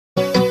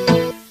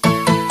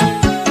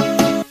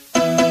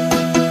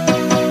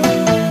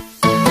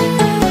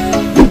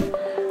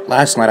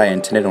Last night I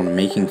intended on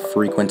making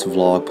frequent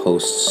vlog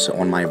posts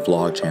on my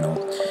vlog channel.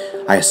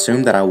 I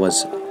assumed that I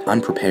was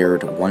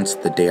unprepared once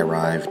the day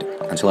arrived,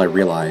 until I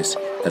realized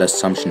that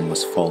assumption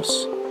was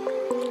false.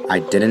 I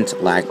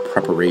didn't lack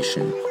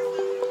preparation.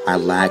 I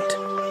lacked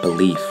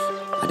belief.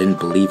 I didn't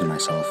believe in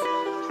myself.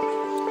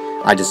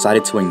 I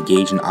decided to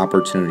engage in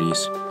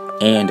opportunities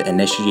and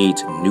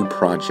initiate new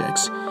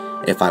projects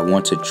if I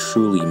want to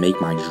truly make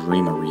my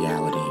dream a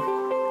reality.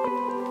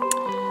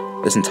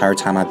 This entire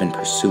time I've been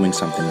pursuing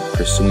something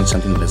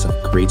that is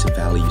of great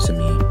value to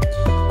me,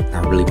 and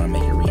I really want to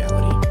make it a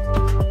reality.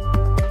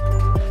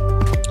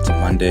 It's a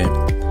Monday,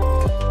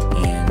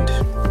 and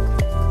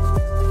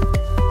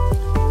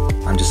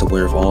I'm just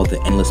aware of all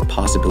the endless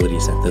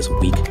possibilities that this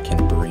week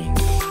can bring.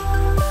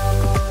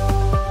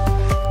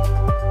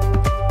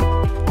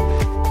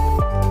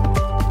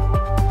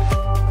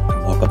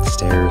 I walk up the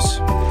stairs,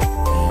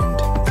 and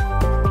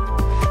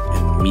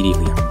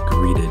immediately I'm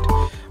greeted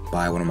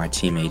by one of my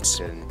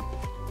teammates.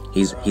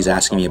 He's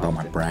asking me about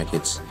my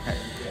brackets.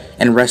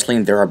 In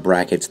wrestling, there are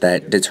brackets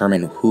that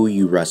determine who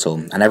you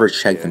wrestle. I never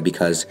check them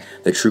because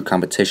the true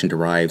competition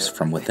derives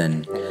from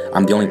within.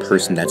 I'm the only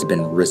person that's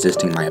been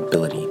resisting my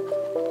ability.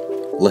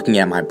 Looking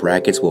at my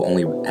brackets will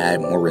only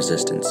add more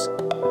resistance.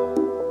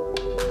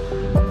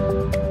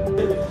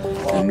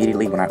 And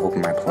immediately when I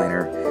open my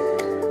planner,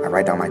 I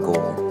write down my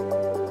goal.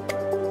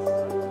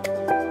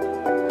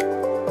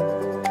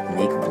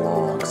 Make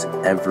vlogs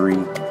every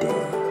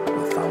day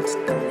without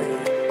delay.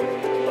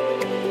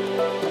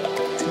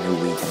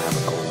 Week and have a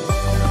goal.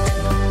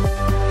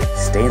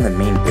 Stay in the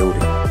main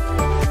building.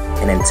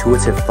 An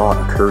intuitive thought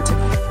occurred to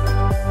me.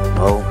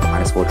 Well,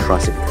 might as well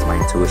trust it because my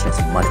intuition is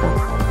much more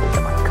powerful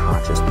than my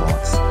conscious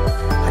thoughts.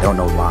 I don't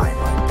know why,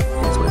 but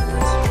it is what it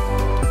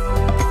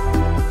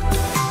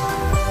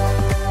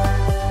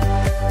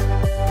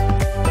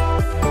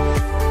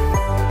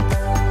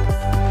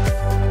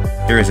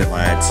is. Here is it,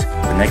 lads.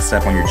 The next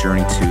step on your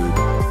journey to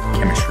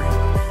chemistry.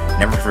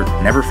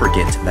 Never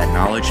forget that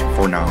knowledge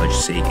for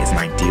knowledge's sake is an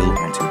ideal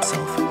unto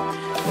itself.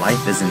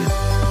 Life is an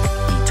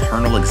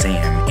eternal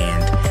exam,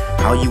 and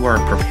how you are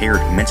prepared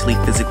mentally,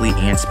 physically,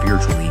 and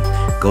spiritually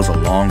goes a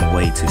long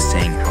way to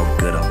saying how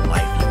good a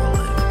life you will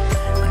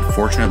live.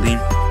 Unfortunately,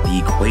 the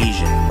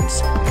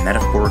equations,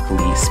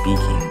 metaphorically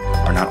speaking,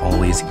 are not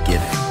always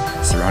given.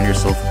 Surround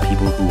yourself with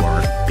people who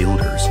are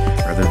builders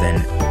rather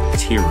than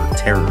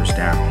tearers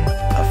down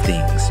of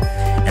things,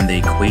 and the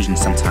equation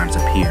sometimes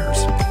appear.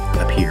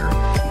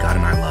 God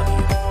and I love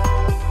you.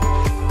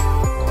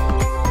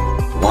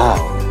 Wow,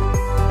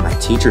 my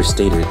teacher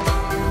stated,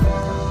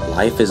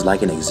 life is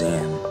like an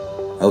exam.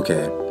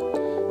 Okay,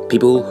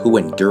 people who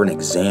endure an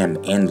exam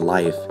and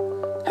life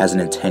has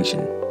an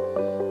intention.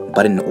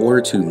 But in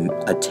order to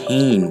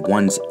attain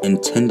one's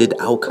intended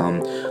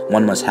outcome,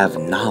 one must have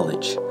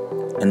knowledge.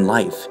 In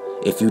life,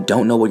 if you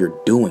don't know what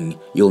you're doing,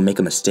 you'll make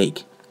a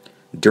mistake.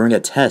 During a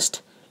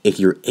test, if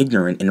you're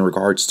ignorant in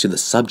regards to the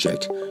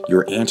subject,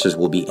 your answers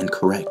will be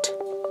incorrect.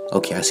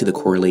 Okay, I see the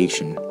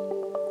correlation.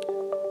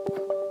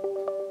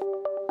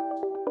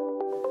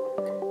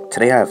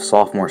 Today I have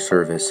sophomore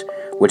service,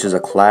 which is a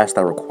class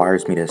that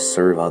requires me to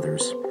serve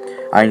others.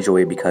 I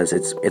enjoy it because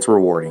it's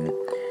rewarding.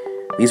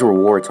 These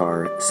rewards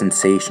are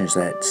sensations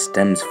that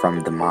stems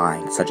from the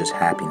mind, such as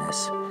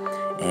happiness.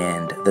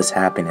 And this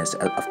happiness,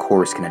 of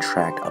course, can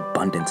attract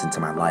abundance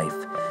into my life.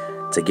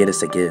 To get is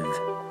to give,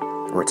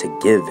 or to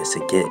give is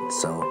to get.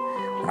 So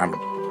when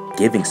I'm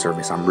giving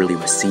service, I'm really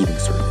receiving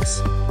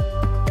service.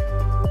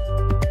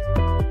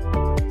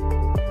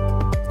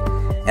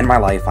 In my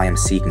life, I am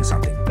seeking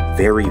something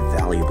very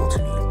valuable to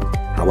me.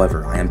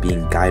 However, I am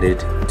being guided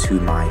to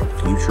my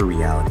future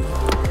reality.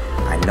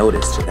 I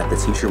noticed that the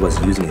teacher was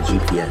using a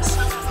GPS,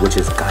 which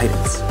is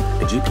guidance.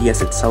 The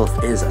GPS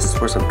itself is a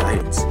source of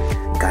guidance.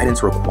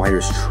 Guidance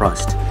requires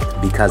trust,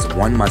 because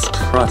one must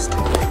trust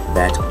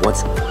that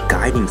what's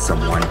guiding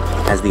someone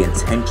has the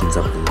intentions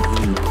of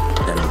leading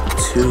them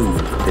to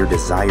their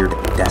desired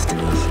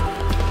destination.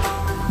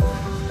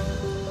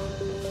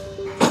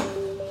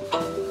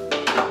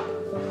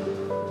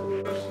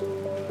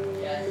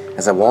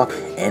 As I walk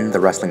in the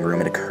wrestling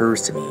room, it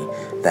occurs to me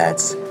that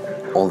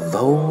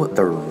although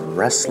the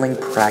wrestling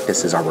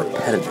practices are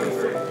repetitive,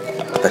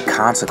 the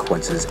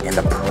consequences and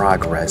the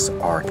progress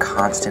are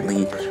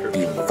constantly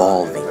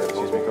evolving.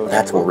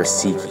 That's what we're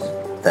seeking,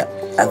 the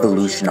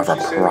evolution of our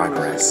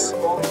progress.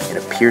 It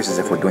appears as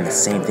if we're doing the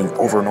same thing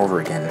over and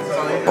over again,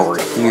 but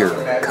we're here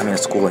coming to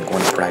school and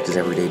going to practice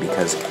every day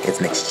because it's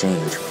an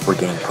exchange. We're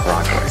gaining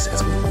progress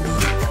as we leave.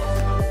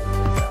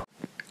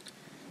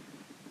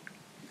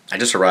 I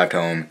just arrived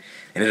home,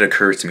 and it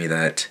occurs to me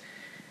that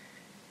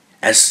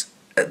as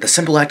the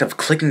simple act of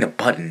clicking a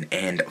button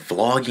and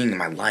vlogging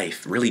my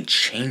life really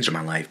changed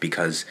my life,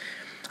 because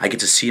I get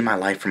to see my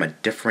life from a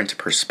different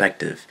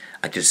perspective.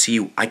 I get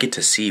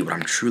to see what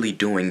I'm truly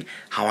doing,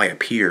 how I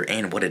appear,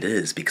 and what it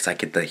is, because I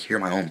get to hear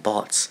my own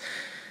thoughts.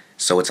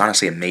 So it's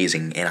honestly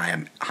amazing, and I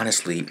am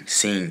honestly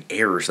seeing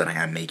errors that I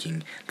am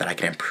making that I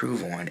can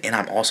improve on, and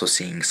I'm also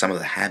seeing some of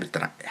the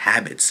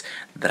habits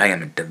that I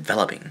am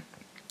developing.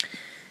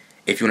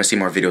 If you want to see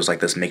more videos like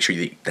this, make sure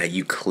that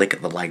you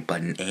click the like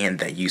button and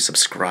that you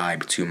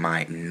subscribe to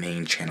my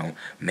main channel,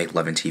 Make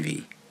Lovin'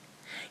 TV.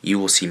 You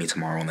will see me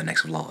tomorrow on the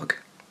next vlog.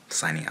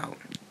 Signing out.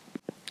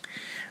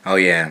 Oh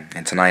yeah,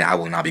 and tonight I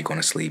will not be going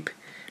to sleep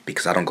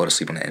because I don't go to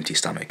sleep on an empty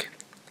stomach.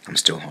 I'm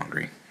still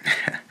hungry.